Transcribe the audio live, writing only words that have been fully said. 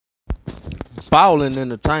Ballin'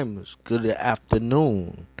 Entertainments. Good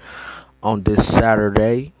afternoon on this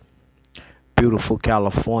Saturday, beautiful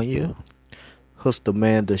California. Huster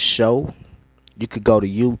Man the show. You could go to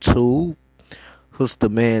YouTube, Huster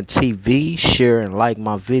Man TV, share and like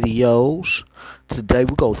my videos. Today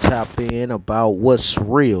we're gonna tap in about what's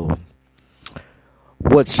real.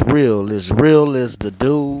 What's real is the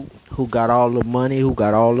dude who got all the money, who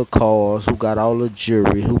got all the cars, who got all the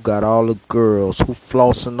jewelry, who got all the girls, who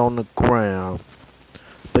flossing on the ground.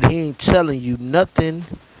 But he ain't telling you nothing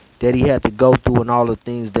that he had to go through and all the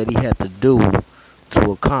things that he had to do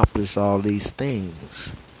to accomplish all these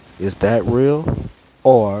things. Is that real?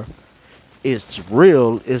 Or it's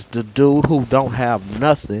real is the dude who don't have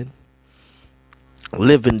nothing,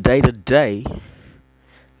 living day to day,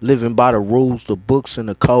 living by the rules, the books, and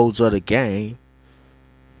the codes of the game.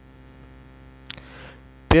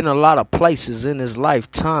 Been a lot of places in his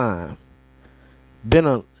lifetime. Been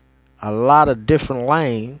a lot of different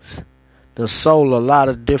lanes. Done sold a lot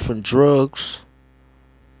of different drugs.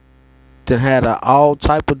 Done had all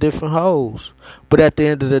type of different hoes. But at the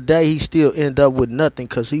end of the day, he still end up with nothing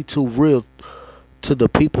because he too real to the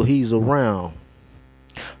people he's around.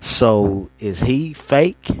 So is he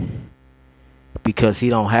fake? Because he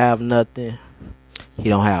don't have nothing. He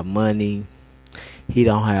don't have money. He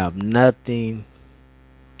don't have nothing.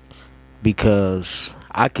 Because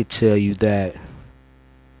I could tell you that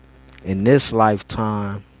in this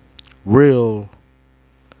lifetime, real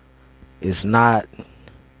is not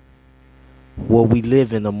what we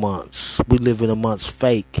live in amongst. We live in amongst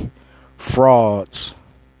fake, frauds,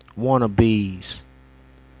 wannabes,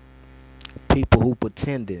 people who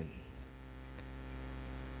pretending,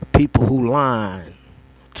 people who lying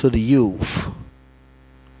to the youth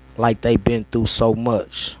like they been through so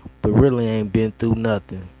much, but really ain't been through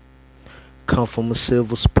nothing. Come from a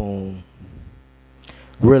silver spoon.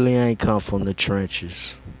 Really ain't come from the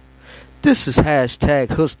trenches. This is hashtag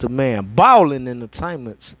Huster Man. Ballin'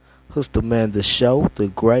 Entertainments. Huster Man the show, the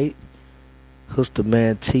great. Huster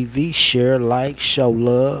Man TV. Share, like, show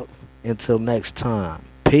love. Until next time.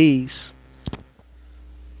 Peace.